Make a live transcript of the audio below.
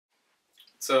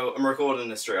So I'm recording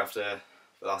this straight after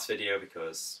the last video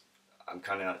because I'm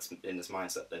kind of in this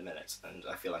mindset at the minute, and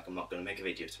I feel like I'm not going to make a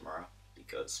video tomorrow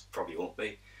because probably won't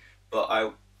be.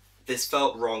 But this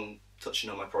felt wrong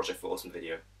touching on my Project for Awesome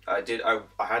video. I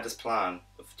had this plan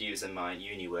of using my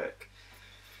uni work.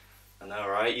 I know,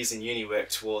 right? Using uni work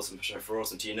towards Project for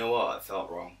Awesome. Do you know what? It felt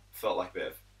wrong. It felt like a bit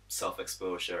of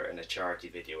self-exposure in a charity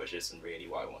video, which isn't really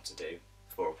what I want to do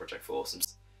for Project for Awesome.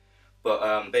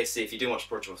 But basically, if you do watch the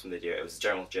Project Awesome video, it was a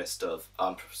general gist of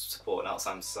supporting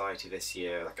Alzheimer's Society this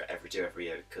year, like I do every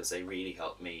year, because they really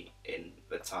helped me in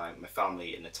the time, my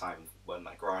family in the time when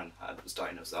my gran was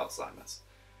diagnosed with Alzheimer's.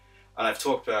 And I've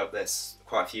talked about this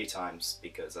quite a few times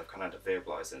because I've kind of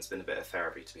verbalised it, and it's been a bit of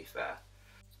therapy, to be fair.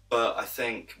 But I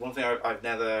think one thing I've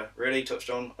never really touched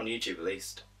on YouTube at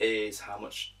least, is how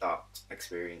much that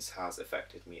experience has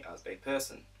affected me as a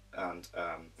person. And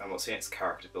I'm not saying it's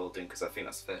character building, because I think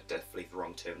that's definitely the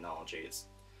wrong terminology.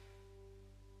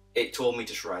 It tore me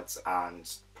to shreds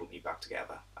and put me back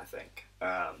together, I think,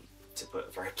 to put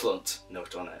a very blunt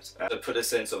note on it. To put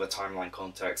this in sort of a timeline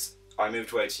context, I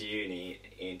moved away to uni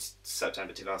in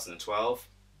September 2012.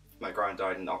 My gran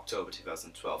died in October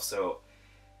 2012, so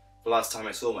the last time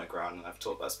I saw my gran, and I've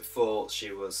talked about this before,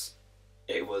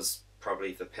 it was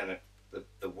probably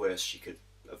the worst she could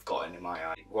have gotten in my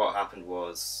eye. What happened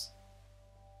was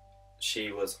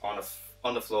she was on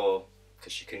the floor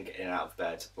because she couldn't get in and out of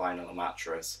bed, lying on a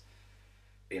mattress,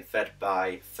 being fed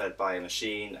by a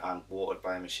machine and watered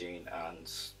by a machine,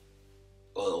 and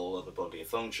all of the bodily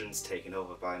functions taken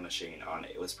over by a machine. And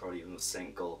it was probably the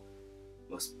single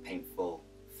most painful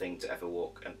thing to ever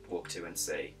walk to and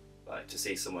see. Like, to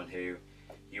see someone who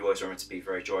you always remember to be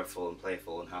very joyful and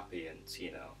playful and happy, and,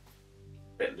 you know,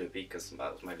 a bit loopy, because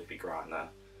that was my loopy gran there.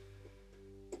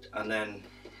 And then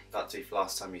that's the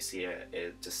last time you see her,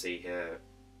 to see her,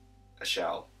 a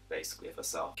shell basically of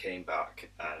herself. Came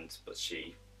back, but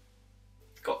she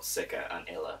got sicker and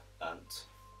iller, and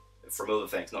from other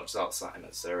things, not just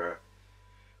Alzheimer's. There are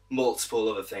multiple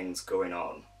other things going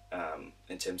on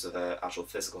in terms of her actual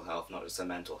physical health, not just her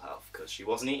mental health, because she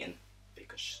wasn't eating,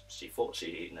 because she thought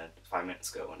she'd eaten it 5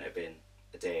 minutes ago when it had been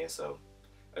a day or so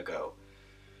ago.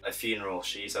 A funeral,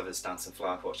 she used to have this dancing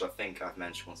flower pot, which I think I've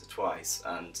mentioned once or twice,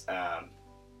 and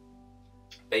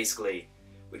basically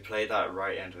we played that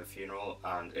right end of a funeral,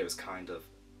 and it was kind of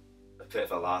a bit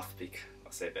of a laugh. I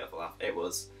say a bit of a laugh, it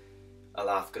was a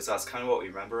laugh because that's kind of what we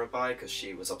remember her by, because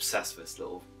she was obsessed with this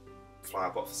little flower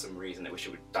pot for some reason. It was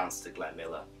she would dance to Glenn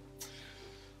Miller.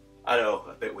 I know,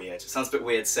 a bit weird. It sounds a bit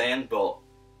weird saying, but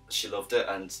she loved it,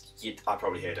 and I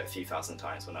probably heard it a few thousand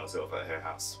times when I was over at her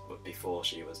house, but before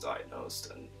she was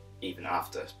diagnosed, and even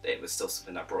after, it was still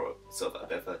something that brought sort of a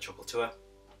bit of a chuckle to her.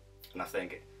 And I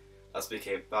think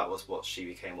that was what she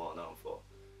became well known for.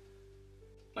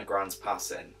 My gran's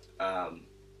passing,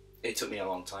 it took me a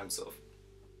long time to sort of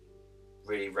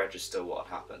really register what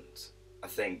had happened. I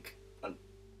think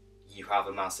you have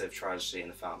a massive tragedy in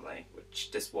the family,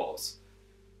 which this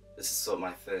is sort of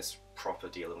my first proper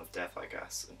dealing with death, I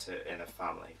guess, in a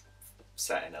family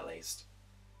setting at least.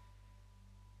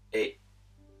 It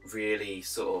really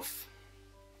sort of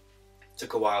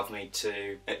took a while for me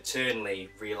to internally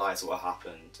realise what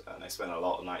happened, and I spent a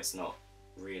lot of nights not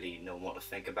really knowing what to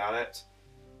think about it.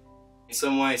 In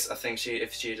some ways, I think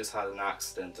if she just had an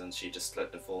accident and she just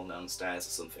slipped and fallen down the stairs or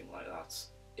something like that,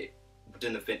 it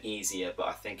wouldn't have been easier, but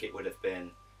I think it would have been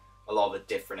a lot of a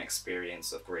different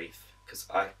experience of grief, because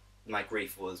my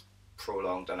grief was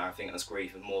prolonged, and I think it was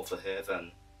grieving more for her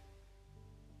than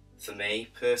for me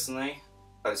personally.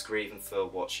 I was grieving for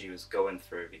what she was going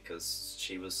through, because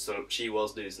she was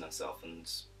losing herself,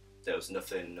 and there was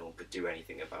nothing no one could do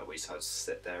anything about it. We just had to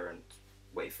sit there and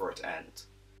wait for it to end.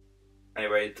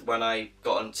 Anyway, when I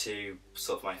got into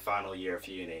sort of my final year of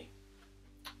uni,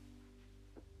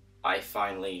 I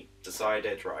finally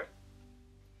decided, right,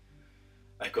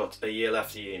 I've got a year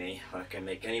left of uni, I can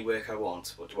make any work I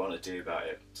want, what do I want to do about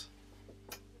it?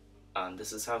 And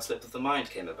this is how Slip of the Mind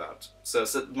came about. So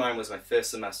Slip of the Mind was my first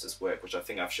semester's work, which I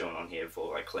think I've shown on here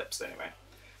before, like clips anyway.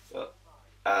 But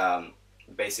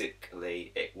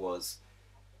basically it was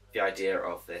the idea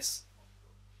of this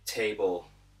table,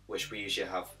 which we usually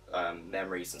have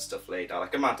memories and stuff laid out,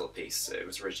 like a mantelpiece. It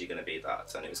was originally going to be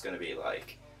that, and it was going to be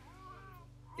like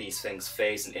these things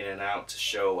phasing in and out to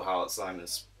show how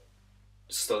Alzheimer's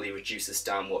slowly reduces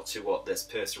down to what this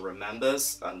person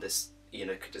remembers, and this, you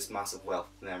know, this massive wealth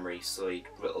of memory slowly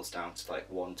whittles down to like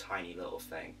one tiny little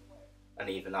thing, and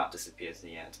even that disappears in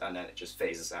the end, and then it just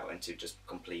phases out into just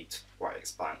complete white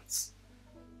expanse,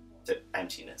 to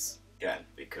emptiness again,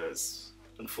 because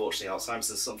unfortunately Alzheimer's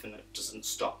is something that doesn't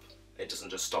stop. It doesn't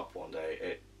just stop one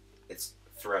day, it's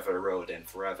forever eroding,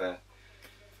 forever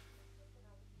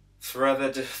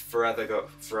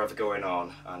going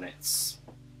on, and it's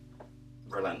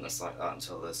relentless like that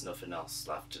until there's nothing else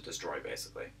left to destroy,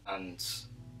 basically. And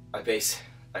I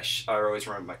always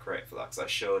remember my creator for that, because I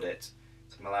showed it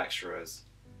to my lecturers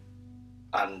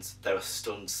and there was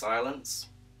stunned silence.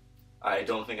 I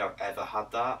don't think I've ever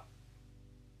had that,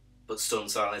 but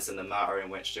stunned silence in the matter in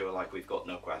which they were like, we've got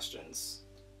no questions.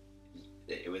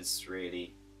 It was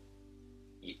really,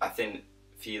 I think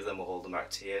a few of them were holding back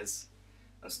tears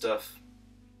and stuff,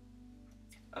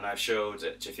 and I've showed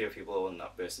it to a few people and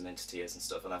that bursting into tears and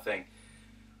stuff. And I think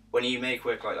when you make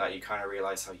work like that, you kind of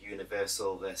realise how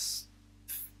universal this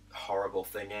horrible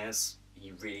thing is.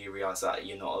 You really realise that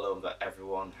you're not alone, that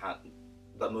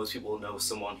that most people know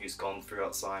someone who's gone through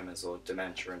Alzheimer's or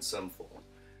dementia in some form.